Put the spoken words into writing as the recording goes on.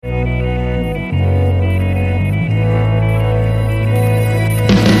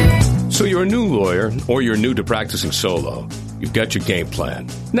lawyer or you're new to practicing solo, you've got your game plan.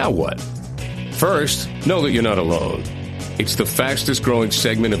 Now what? First, know that you're not alone. It's the fastest growing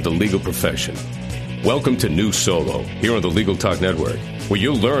segment of the legal profession. Welcome to New Solo, here on the Legal Talk Network, where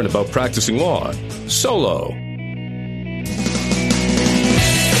you'll learn about practicing law solo.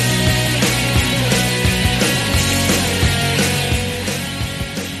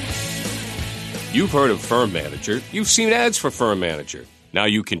 You've heard of Firm Manager. You've seen ads for Firm Manager. Now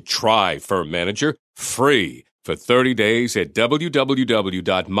you can try Firm Manager free for 30 days at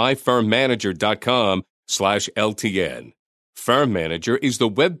www.myfirmmanager.com/LTN. Firm Manager is the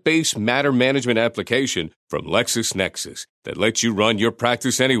web-based matter management application from LexisNexis that lets you run your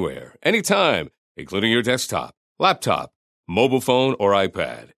practice anywhere, anytime, including your desktop, laptop, mobile phone, or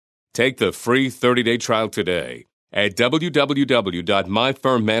iPad. Take the free 30-day trial today at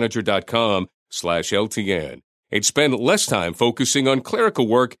www.myfirmmanager.com/LTN and spend less time focusing on clerical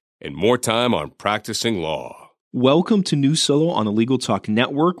work and more time on practicing law. Welcome to New Solo on the Legal Talk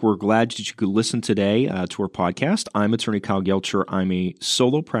Network. We're glad that you could listen today to our podcast. I'm Attorney Kyle Guelcher. I'm a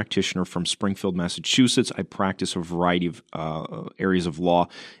solo practitioner from Springfield, Massachusetts. I practice a variety of areas of law,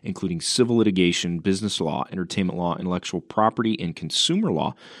 including civil litigation, business law, entertainment law, intellectual property, and consumer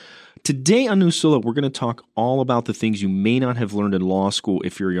law. Today on New Solo, we're going to talk all about the things you may not have learned in law school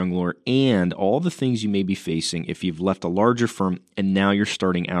if you're a young lawyer, and all the things you may be facing if you've left a larger firm and now you're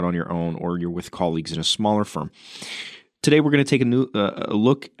starting out on your own or you're with colleagues in a smaller firm. Today, we're going to take a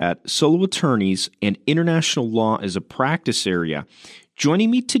look at solo attorneys and international law as a practice area.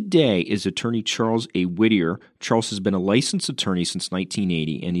 Joining me today is Attorney Charles A. Whittier. Charles has been a licensed attorney since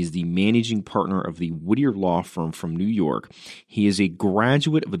 1980, and he's the managing partner of the Whittier Law Firm from New York. He is a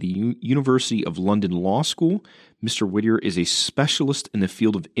graduate of the University of London Law School. Mr. Whittier is a specialist in the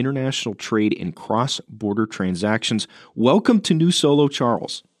field of international trade and cross-border transactions. Welcome to New Solo,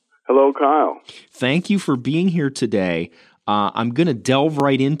 Charles. Hello, Kyle. Thank you for being here today. I'm going to delve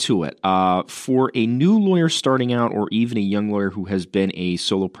right into it. For a new lawyer starting out or even a young lawyer who has been a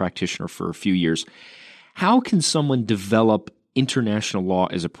solo practitioner for a few years, how can someone develop international law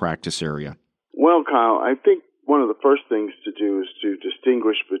as a practice area? Well, Kyle, I think one of the first things to do is to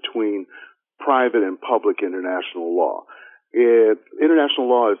distinguish between private and public international law. International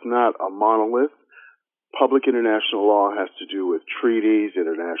law is not a monolith. Public international law has to do with treaties,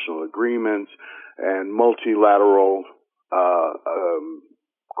 international agreements, and multilateral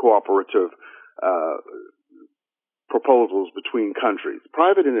cooperative proposals between countries.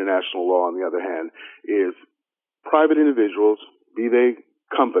 Private international law, on the other hand, is private individuals, be they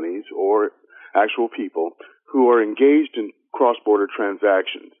companies or actual people, who are engaged in cross-border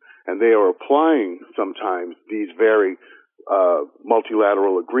transactions, and they are applying sometimes these very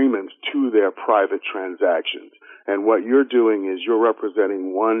multilateral agreements to their private transactions. And what you're doing is you're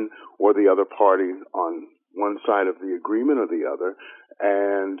representing one or the other party on one side of the agreement or the other,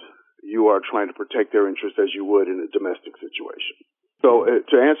 and you are trying to protect their interests as you would in a domestic situation. So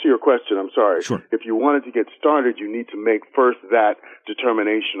to answer your question, I'm sorry, Sure. If you wanted to get started, you need to make first that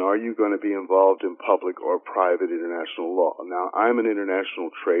determination. Are you going to be involved in public or private international law? Now, I'm an international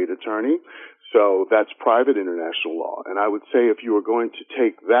trade attorney, so that's private international law. And I would say if you were going to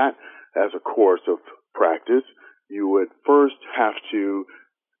take that as a course of practice, you would first have to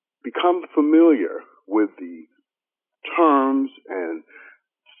become familiar with the terms and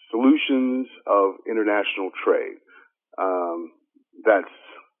solutions of international trade. That's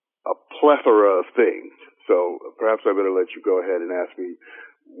a plethora of things. So perhaps I better let you go ahead and ask me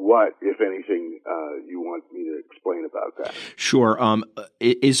what, if anything, you want me to explain about that. Sure.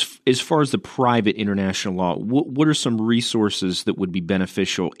 As far as the private international law, what are some resources that would be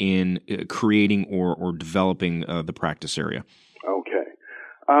beneficial in creating or developing the practice area? Okay.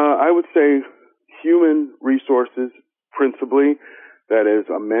 I would say human resources, principally. That is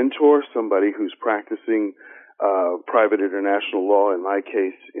a mentor, somebody who's practicing private international law, in my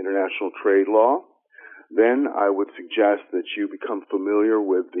case, international trade law. Then I would suggest that you become familiar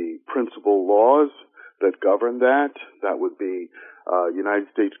with the principal laws that govern that. That would be United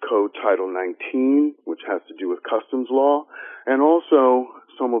States Code Title 19, which has to do with customs law, and also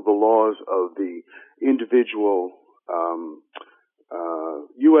some of the laws of the individual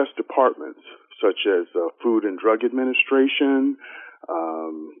U.S. departments, such as Food and Drug Administration,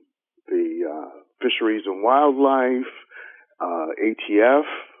 the Fisheries and Wildlife, ATF,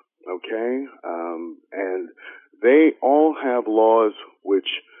 okay, and they all have laws which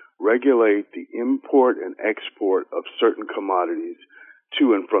regulate the import and export of certain commodities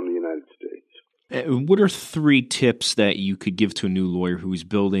to and from the United States. What are 3 tips that you could give to a new lawyer who is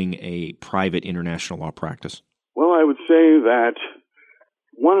building a private international law practice? Well, I would say that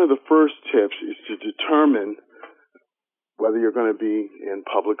one of the first tips is to determine whether you're going to be in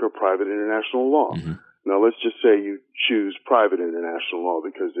public or private international law. Mm-hmm. Now, let's just say you choose private international law,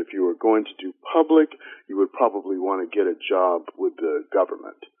 because if you were going to do public, you would probably want to get a job with the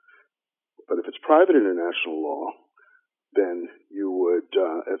government. But if it's private international law, then you would,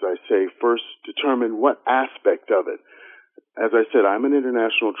 as I say, first determine what aspect of it. As I said, I'm an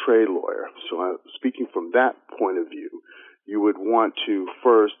international trade lawyer, so speaking from that point of view, you would want to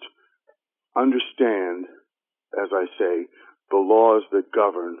first understand, as I say, the laws that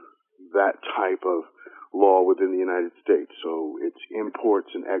govern that type of law within the United States. So it's imports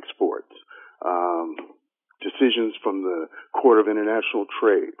and exports, decisions from the Court of International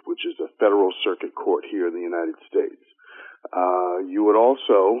Trade, which is a federal circuit court here in the United States. You would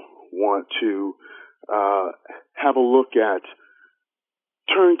also want to have a look at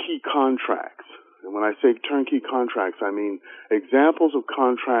turnkey contracts. And when I say turnkey contracts, I mean examples of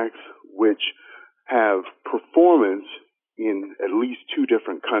contracts which have performance in at least two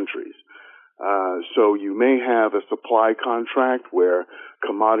different countries. So you may have a supply contract where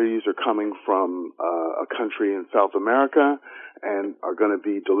commodities are coming from a country in South America and are going to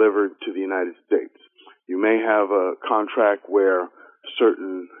be delivered to the United States. You may have a contract where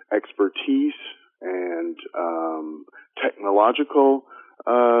certain expertise and technological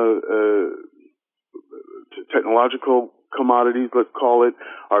commodities, let's call it,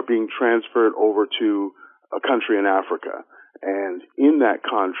 are being transferred over to a country in Africa. And in that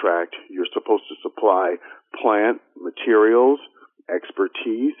contract, you're supposed to supply plant, materials,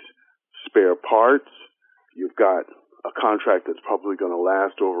 expertise, spare parts. You've got a contract that's probably going to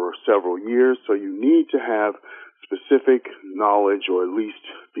last over several years, so you need to have specific knowledge, or at least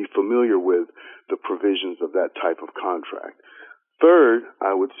be familiar with the provisions of that type of contract. Third,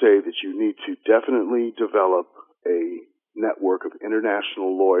 I would say that you need to definitely develop a network of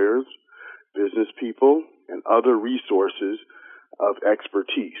international lawyers, business people, and other resources of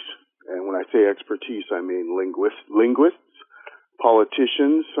expertise. And when I say expertise, I mean linguists,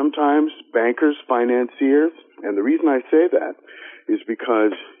 politicians, sometimes bankers, financiers. And the reason I say that is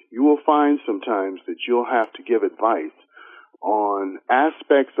because you will find sometimes that you'll have to give advice on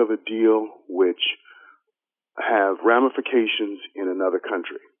aspects of a deal which have ramifications in another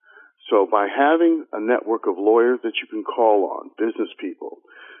country. So by having a network of lawyers that you can call on, business people,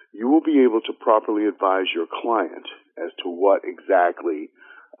 you will be able to properly advise your client as to what exactly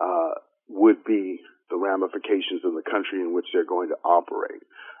would be the ramifications in the country in which they're going to operate.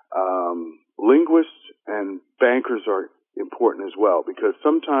 Linguists and bankers are important as well, because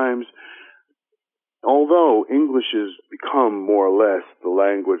sometimes, although English has become more or less the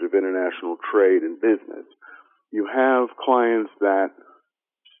language of international trade and business, you have clients that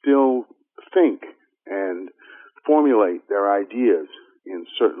still think and formulate their ideas in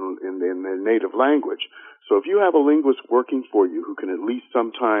their native language. So if you have a linguist working for you who can at least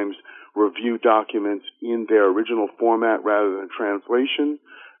sometimes review documents in their original format rather than translation,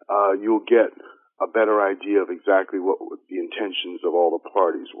 you'll get a better idea of exactly what the intentions of all the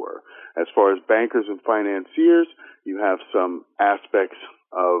parties were. As far as bankers and financiers, you have some aspects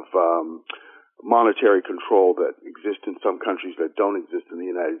of monetary control that exist in some countries that don't exist in the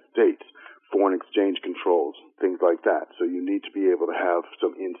United States, foreign exchange controls, things like that. So you need to be able to have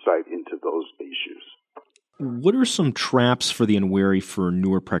some insight into those issues. What are some traps for the unwary for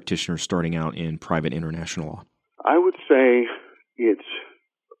newer practitioners starting out in private international law? I would say it's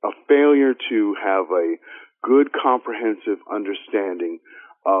a failure to have a good comprehensive understanding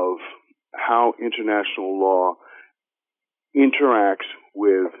of how international law interacts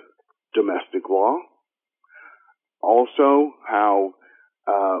with domestic law. Also, how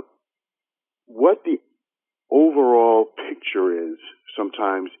what the overall picture is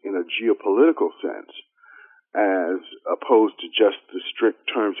sometimes in a geopolitical sense, as opposed to just the strict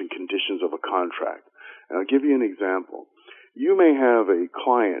terms and conditions of a contract. And I'll give you an example. You may have a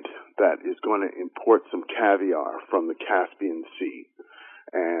client that is going to import some caviar from the Caspian Sea,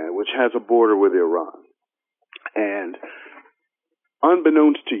 which has a border with Iran. And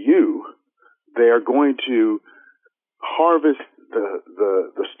unbeknownst to you, they are going to harvest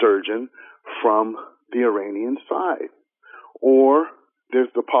the sturgeon from the Iranian side. Or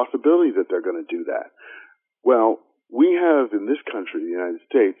there's the possibility that they're going to do that. Well, we have in this country, the United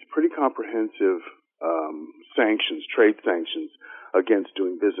States, pretty comprehensive sanctions, trade sanctions against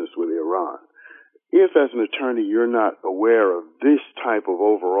doing business with Iran. If, as an attorney, you're not aware of this type of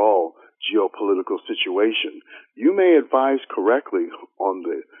overall geopolitical situation, you may advise correctly on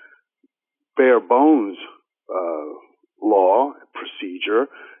the bare bones law, procedure,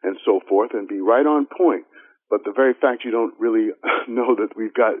 and so forth, and be right on point. But the very fact you don't really know that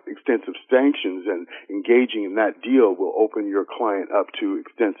we've got extensive sanctions and engaging in that deal will open your client up to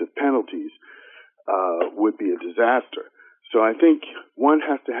extensive penalties would be a disaster. So I think one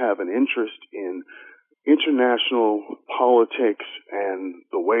has to have an interest in international politics and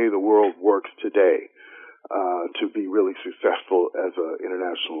the way the world works today to be really successful as an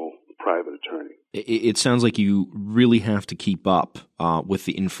international private attorney. It sounds like you really have to keep up with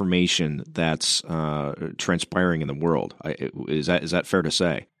the information that's transpiring in the world. Is that fair to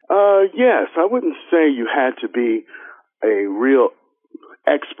say? Yes, I wouldn't say you had to be a real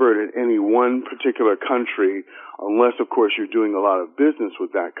expert in any one particular country, unless, of course, you're doing a lot of business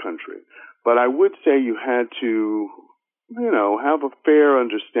with that country. But I would say you had to, have a fair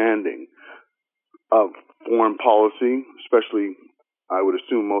understanding of foreign policy, especially, I would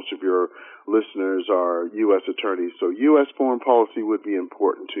assume most of your listeners are U.S. attorneys, so U.S. foreign policy would be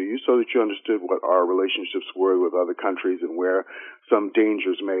important to you so that you understood what our relationships were with other countries and where some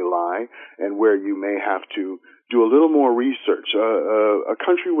dangers may lie and where you may have to do a little more research. A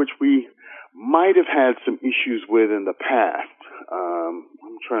country which we might have had some issues with in the past.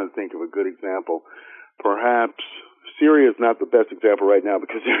 I'm trying to think of a good example. Perhaps Syria is not the best example right now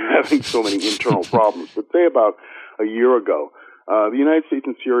because they're having so many internal problems. But say about a year ago, the United States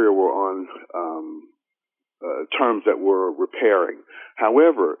and Syria were on terms that were repairing.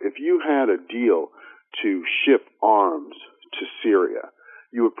 However, if you had a deal to ship arms to Syria,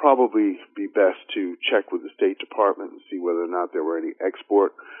 you would probably be best to check with the State Department and see whether or not there were any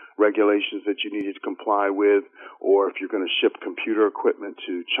export regulations that you needed to comply with, or if you're going to ship computer equipment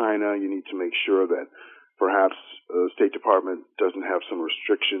to China, you need to make sure that perhaps the State Department doesn't have some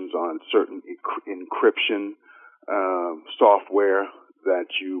restrictions on certain encryption software that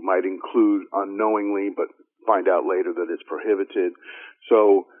you might include unknowingly, but find out later that it's prohibited.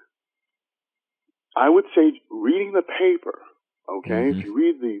 So I would say reading the paper, okay? Mm-hmm. If you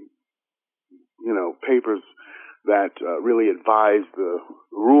read the, papers that really advise the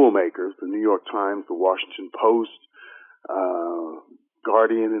rule makers, the New York Times, the Washington Post,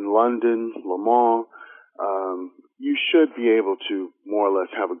 Guardian in London, Le Mans, you should be able to more or less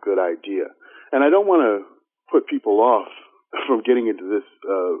have a good idea. And I don't want to put people off from getting into this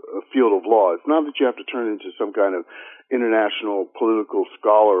field of law. It's not that you have to turn into some kind of international political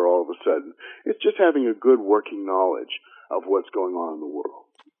scholar all of a sudden. It's just having a good working knowledge of what's going on in the world.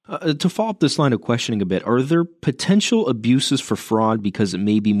 To follow up this line of questioning a bit, are there potential abuses for fraud because it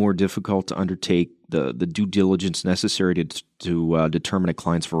may be more difficult to undertake the due diligence necessary to determine a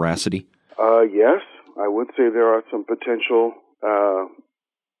client's veracity? Yes, I would say there are some potential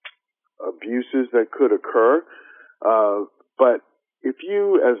abuses that could occur. But if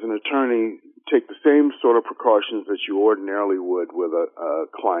you, as an attorney, take the same sort of precautions that you ordinarily would with a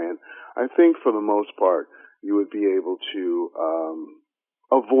client, I think for the most part you would be able to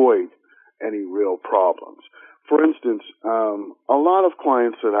avoid any real problems. For instance, a lot of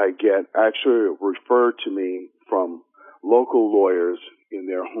clients that I get actually refer to me from local lawyers in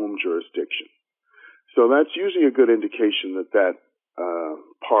their home jurisdiction. So that's usually a good indication that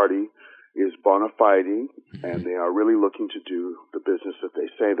party is bona fide and they are really looking to do the business that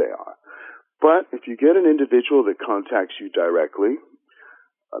they say they are. But if you get an individual that contacts you directly,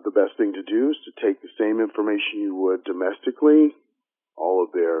 the best thing to do is to take the same information you would domestically, all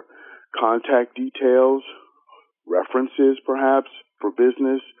of their contact details, references perhaps for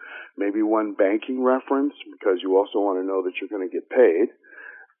business, maybe one banking reference because you also want to know that you're going to get paid,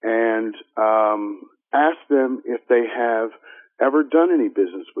 and ask them if they have ever done any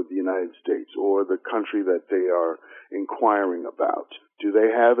business with the United States or the country that they are inquiring about. Do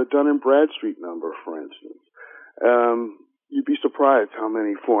they have a Dun & Bradstreet number, for instance? You'd be surprised how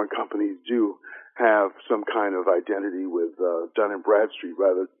many foreign companies do have some kind of identity with Dun & Bradstreet,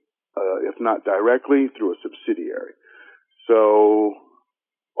 rather, if not directly, through a subsidiary. So,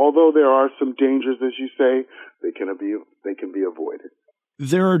 although there are some dangers, as you say, they can be avoided.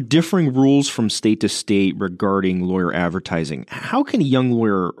 There are differing rules from state to state regarding lawyer advertising. How can a young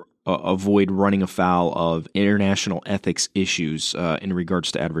lawyer avoid running afoul of international ethics issues in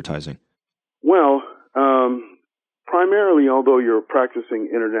regards to advertising? Well, primarily, although you're practicing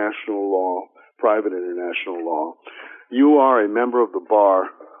international law, private international law, you are a member of the bar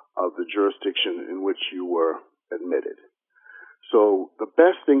of the jurisdiction in which you were admitted. So the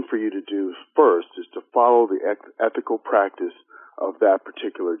best thing for you to do first is to follow the ethical practice of that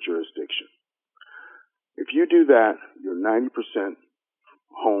particular jurisdiction. If you do that, you're 90%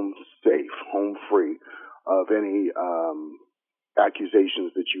 home safe, home free of any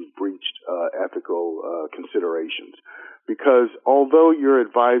accusations that you've breached ethical considerations. Because although you're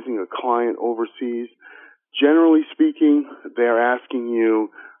advising a client overseas, Generally speaking, they're asking you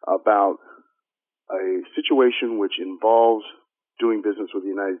about a situation which involves doing business with the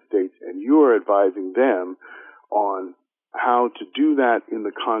United States, and you are advising them on how to do that in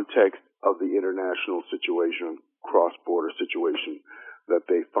the context of the international situation, cross-border situation that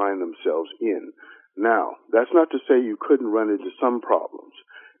they find themselves in. Now, that's not to say you couldn't run into some problems.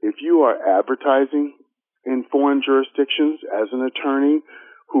 If you are advertising in foreign jurisdictions as an attorney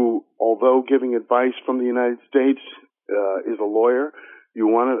who, although giving advice from the United States, is a lawyer, you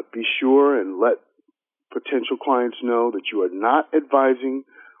want to be sure and let potential clients know that you are not advising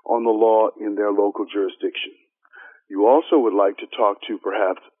on the law in their local jurisdiction. You also would like to talk to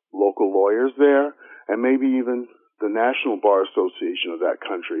perhaps local lawyers there and maybe even the National Bar Association of that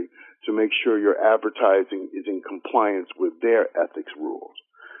country to make sure your advertising is in compliance with their ethics rules.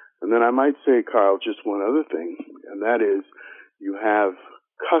 And then I might say, Kyle, just one other thing, and that is you have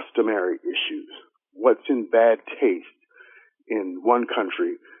customary issues. What's in bad taste in one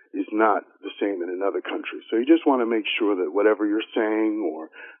country is not the same in another country. So you just want to make sure that whatever you're saying or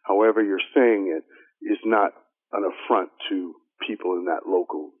however you're saying it is not an affront to people in that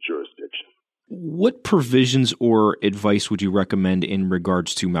local jurisdiction. What provisions or advice would you recommend in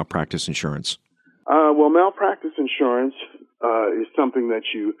regards to malpractice insurance? Well, malpractice insurance is something that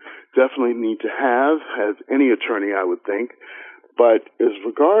you definitely need to have, as any attorney, I would think. But as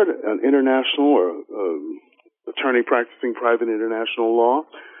regard an international or attorney practicing private international law,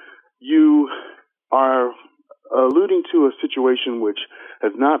 you are alluding to a situation which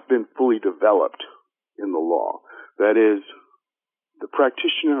has not been fully developed in the law. That is, the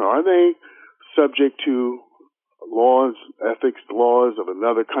practitioner, are they subject to laws, ethics laws of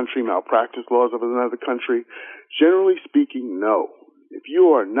another country, malpractice laws of another country? Generally speaking, no. If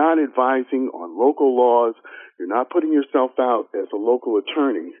you are not advising on local laws, you're not putting yourself out as a local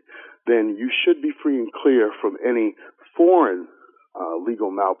attorney, then you should be free and clear from any foreign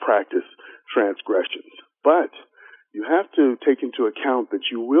legal malpractice transgressions. But you have to take into account that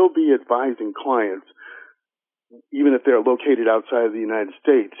you will be advising clients even if they're located outside of the United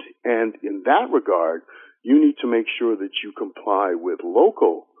States. And in that regard, you need to make sure that you comply with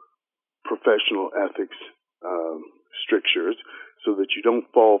local professional ethics strictures so that you don't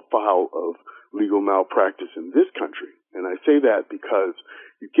fall foul of legal malpractice in this country. And I say that because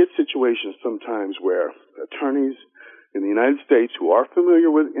you get situations sometimes where attorneys in the United States who are familiar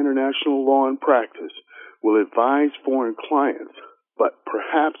with international law and practice will advise foreign clients, but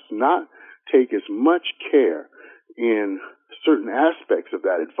perhaps not take as much care in certain aspects of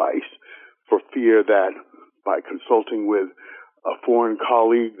that advice for fear that by consulting with a foreign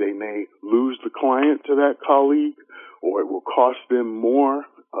colleague, they may lose the client to that colleague, or it will cost them more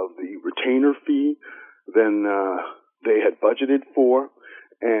of the retainer fee than they had budgeted for.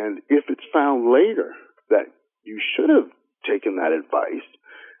 And if it's found later that you should have taken that advice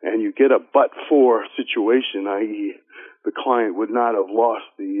and you get a but-for situation, i.e. the client would not have lost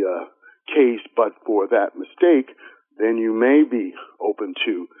the case but for that mistake, then you may be open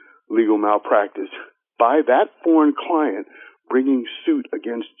to legal malpractice by that foreign client bringing suit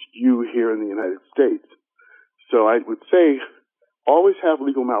against you here in the United States. So I would say always have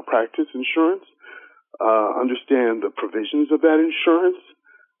legal malpractice insurance, understand the provisions of that insurance,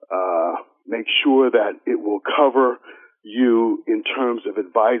 make sure that it will cover you in terms of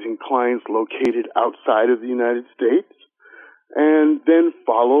advising clients located outside of the United States, and then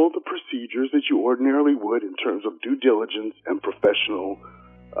follow the procedures that you ordinarily would in terms of due diligence and professional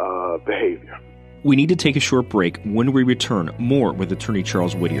behavior. We need to take a short break. When we return, more with Attorney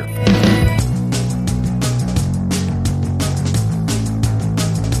Charles Whittier.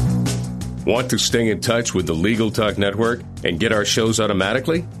 Want to stay in touch with the Legal Talk Network and get our shows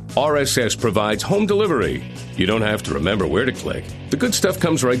automatically? RSS provides home delivery. You don't have to remember where to click. The good stuff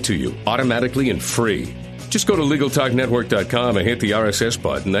comes right to you, automatically and free. Just go to LegalTalkNetwork.com and hit the RSS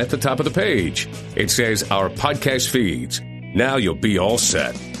button at the top of the page. It says Our Podcast Feeds. Now you'll be all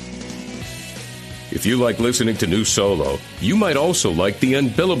set. If you like listening to New Solo, you might also like the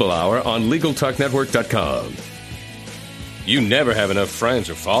Unbillable Hour on LegalTalkNetwork.com. You never have enough friends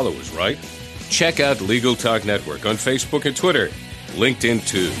or followers, right? Check out Legal Talk Network on Facebook and Twitter. LinkedIn,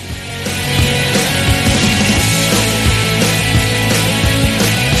 too.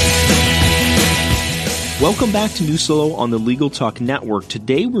 Welcome back to New Solo on the Legal Talk Network.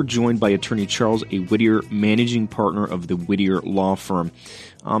 Today we're joined by Attorney Charles A. Whittier, managing partner of the Whittier Law Firm.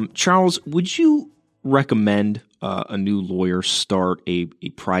 Charles, would you recommend a new lawyer start a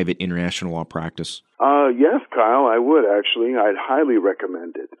private international law practice? Yes, Kyle, I would actually. I'd highly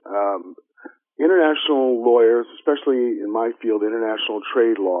recommend it. International lawyers, especially in my field, international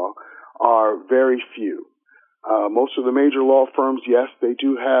trade law, are very few. Most of the major law firms, yes, they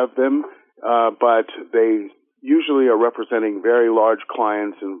do have them, but they usually are representing very large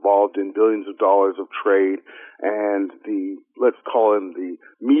clients involved in billions of dollars of trade, and let's call him the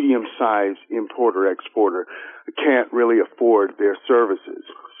medium-sized importer-exporter, can't really afford their services.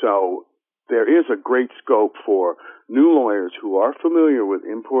 So there is a great scope for new lawyers who are familiar with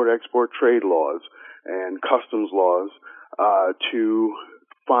import-export trade laws and customs laws to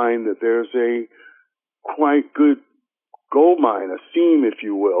find that there's a quite good gold mine, a seam, if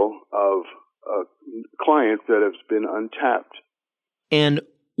you will, of clients that have been untapped. And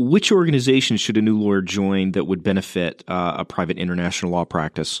which organization should a new lawyer join that would benefit a private international law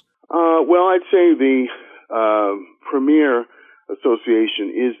practice? Well, I'd say the premier association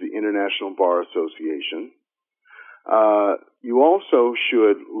is the International Bar Association. You also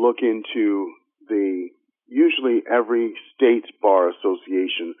should look into usually every state's bar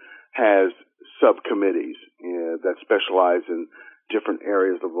association has subcommittees that specialize in different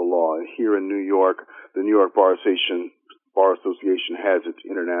areas of the law. Here in New York, the New York Bar Association has its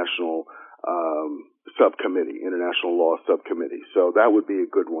international subcommittee, international law subcommittee. So that would be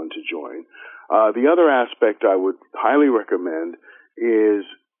a good one to join. The other aspect I would highly recommend is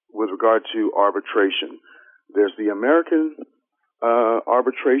with regard to arbitration. There's the American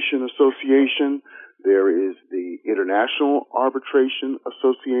Arbitration Association. There is the International Arbitration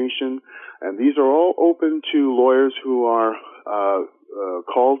Association, and these are all open to lawyers who are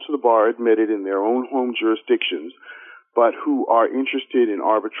called to the bar, admitted in their own home jurisdictions, but who are interested in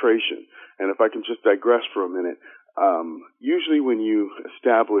arbitration. And if I can just digress for a minute, usually when you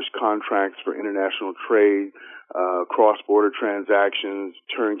establish contracts for international trade, cross-border transactions,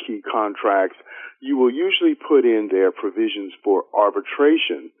 turnkey contracts, you will usually put in their provisions for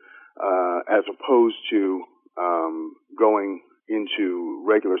arbitration as opposed to going into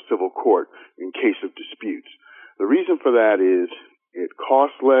regular civil court in case of disputes. The reason for that is it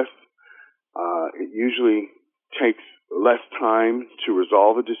costs less. It usually takes less time to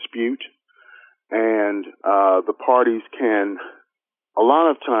resolve a dispute, and the parties can a lot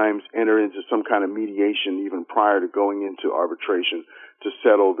of times enter into some kind of mediation even prior to going into arbitration to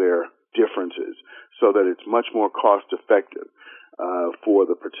settle their differences so that it's much more cost effective for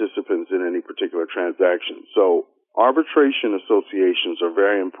the participants in any particular transaction. So arbitration associations are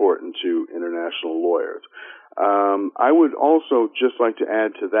very important to international lawyers. I would also just like to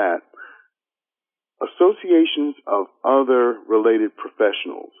add to that associations of other related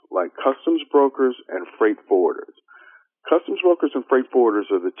professionals like customs brokers and freight forwarders. Customs brokers and freight forwarders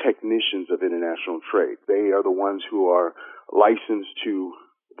are the technicians of international trade. They are the ones who are licensed to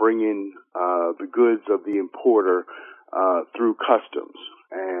bring in the goods of the importer through customs.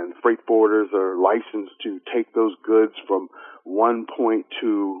 And freight forwarders are licensed to take those goods from one point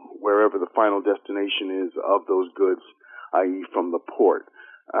to wherever the final destination is of those goods, i.e. from the port.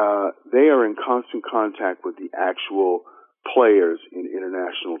 They are in constant contact with the actual players in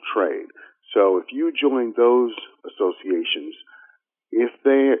international trade. So if you join those associations, if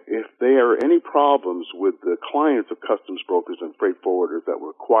there are any problems with the clients of customs brokers and freight forwarders that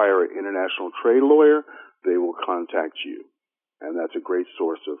require an international trade lawyer, they will contact you. And that's a great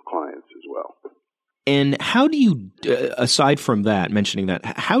source of clients as well. And how do you, aside from that, mentioning that,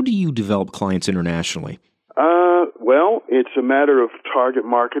 how do you develop clients internationally? Well, it's a matter of target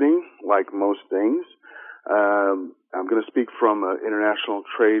marketing, like most things. I'm going to speak from an international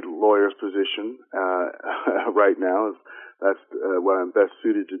trade lawyer's position right now. That's what I'm best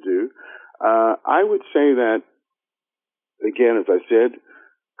suited to do. I would say that, again, as I said,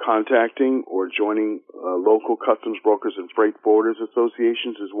 contacting or joining local customs brokers and freight forwarders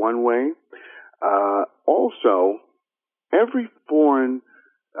associations is one way. Also, every foreign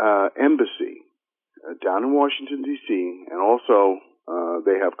embassy down in Washington, D.C., and also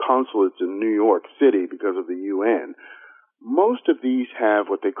they have consulates in New York City because of the UN. Most of these have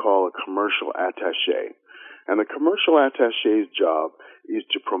what they call a commercial attaché. And the commercial attaché's job is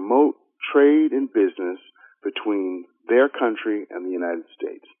to promote trade and business between their country and the United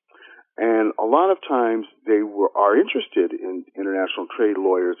States. And a lot of times they are interested in international trade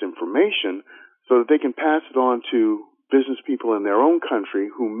lawyers' information so that they can pass it on to business people in their own country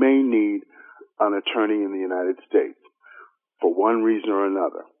who may need an attorney in the United States for one reason or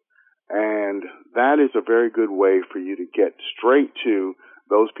another. And that is a very good way for you to get straight to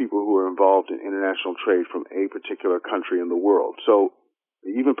those people who are involved in international trade from a particular country in the world. So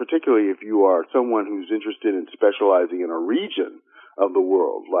even particularly if you are someone who's interested in specializing in a region of the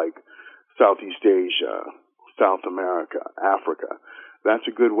world, like Southeast Asia, South America, Africa, that's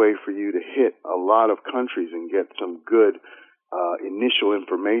a good way for you to hit a lot of countries and get some good initial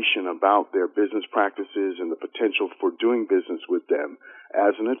information about their business practices and the potential for doing business with them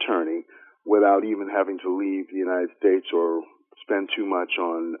as an attorney without even having to leave the United States or spend too much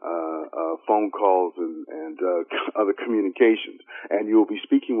on phone calls and other communications. And you'll be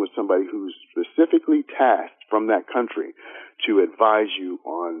speaking with somebody who's specifically tasked from that country to advise you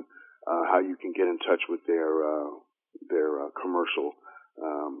on how you can get in touch with their commercial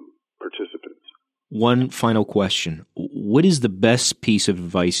participants. One final question. What is the best piece of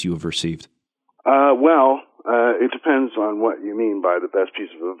advice you have received? It depends on what you mean by the best piece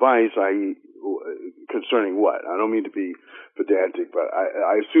of advice, i.e., concerning what? I don't mean to be pedantic, but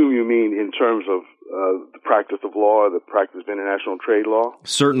I assume you mean in terms of the practice of law, the practice of international trade law?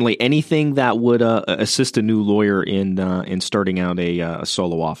 Certainly. Anything that would assist a new lawyer in starting out a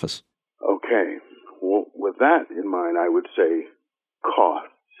solo office. Okay. Well, with that in mind, I would say costs.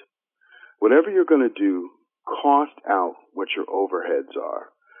 Whatever you're going to do, cost out what your overheads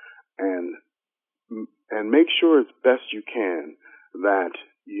are, and make sure as best you can that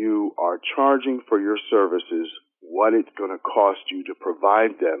you are charging for your services what it's going to cost you to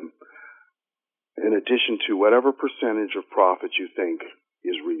provide them, in addition to whatever percentage of profit you think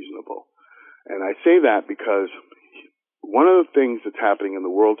is reasonable. And I say that because one of the things that's happening in the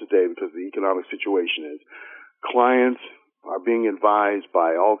world today, because of the economic situation, is clients are being advised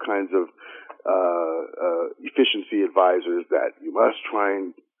by all kinds of efficiency advisors that you must try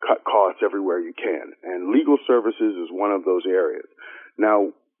and cut costs everywhere you can. And legal services is one of those areas.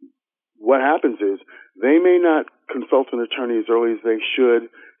 Now, what happens is they may not consult an attorney as early as they should,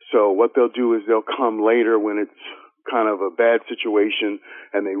 so what they'll do is they'll come later when it's kind of a bad situation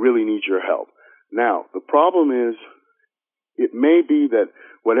and they really need your help. Now, the problem is it may be that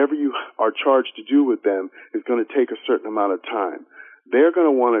whatever you are charged to do with them is going to take a certain amount of time. They're going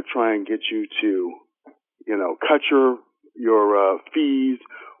to want to try and get you to, cut your fees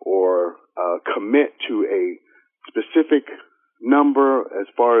or commit to a specific number as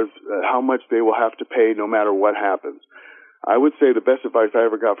far as how much they will have to pay no matter what happens. I would say the best advice I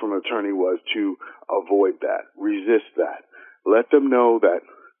ever got from an attorney was to avoid that, resist that. Let them know that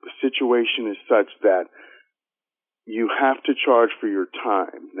the situation is such that you have to charge for your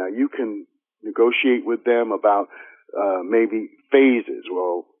time. Now, you can negotiate with them about maybe phases.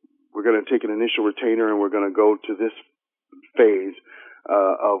 Well, we're going to take an initial retainer and we're going to go to this phase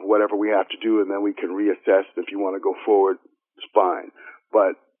of whatever we have to do, and then we can reassess. If you want to go forward, it's fine.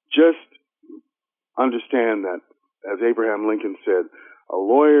 But just understand that, as Abraham Lincoln said, a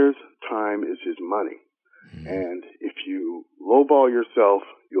lawyer's time is his money. And if you lowball yourself,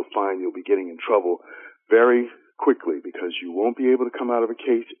 you'll find you'll be getting in trouble very quickly because you won't be able to come out of a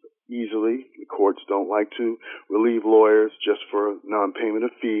case easily. The courts don't like to relieve lawyers just for non-payment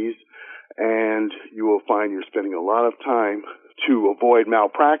of fees. And you will find you're spending a lot of time to avoid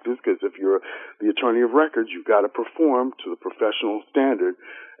malpractice, because if you're the attorney of record, you've got to perform to the professional standard,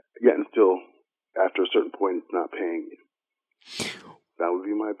 yet and still, after a certain point, it's not paying you. That would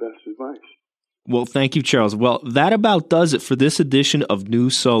be my best advice. Well, thank you, Charles. Well, that about does it for this edition of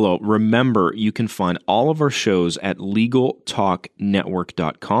New Solo. Remember, you can find all of our shows at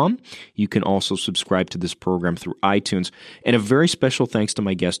LegalTalkNetwork.com. You can also subscribe to this program through iTunes. And a very special thanks to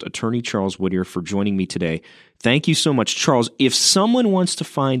my guest, Attorney Charles Whittier, for joining me today. Thank you so much, Charles. If someone wants to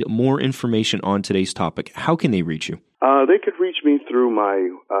find more information on today's topic, how can they reach you? They could reach me through my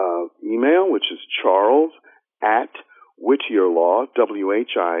email, which is Charles@Whittier Law,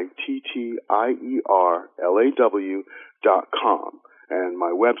 WHITTIERLAW.com. And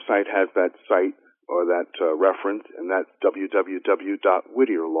my website has that site or that reference, and that's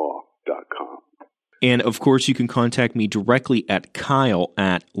www.whittierlaw.com. And, of course, you can contact me directly at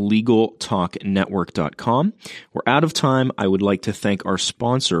Kyle@LegalTalkNetwork.com. We're out of time. I would like to thank our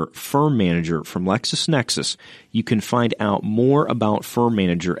sponsor, Firm Manager from LexisNexis. You can find out more about Firm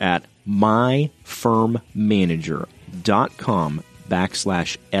Manager at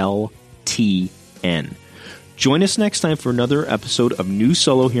myfirmmanager.com/LTN. Join us next time for another episode of New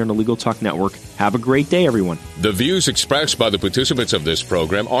Solo here on the Legal Talk Network. Have a great day, everyone. The views expressed by the participants of this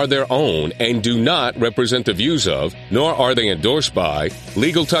program are their own and do not represent the views of, nor are they endorsed by,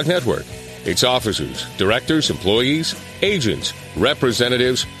 Legal Talk Network, its officers, directors, employees, agents,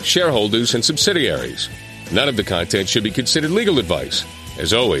 representatives, shareholders, and subsidiaries. None of the content should be considered legal advice.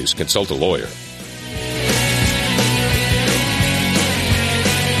 As always, consult a lawyer.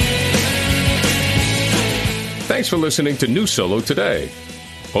 Thanks for listening to New Solo today.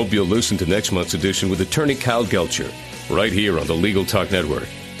 Hope you'll listen to next month's edition with attorney Kyle Guelcher, right here on the Legal Talk Network.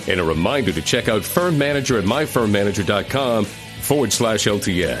 And a reminder to check out Firm Manager at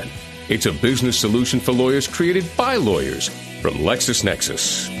myfirmmanager.com/LTN. It's a business solution for lawyers created by lawyers from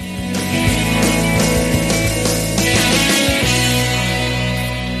LexisNexis.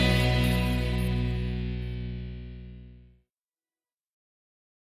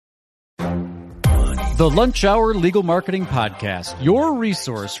 The Lunch Hour Legal Marketing Podcast, your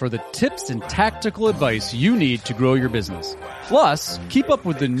resource for the tips and tactical advice you need to grow your business. Plus, keep up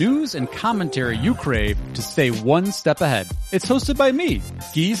with the news and commentary you crave to stay one step ahead. It's hosted by me,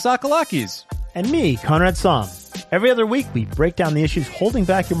 Guy Sakalakis. And me, Conrad Som. Every other week, we break down the issues holding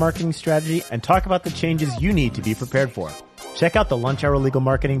back your marketing strategy and talk about the changes you need to be prepared for. Check out the Lunch Hour Legal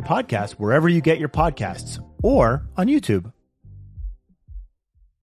Marketing Podcast wherever you get your podcasts or on YouTube.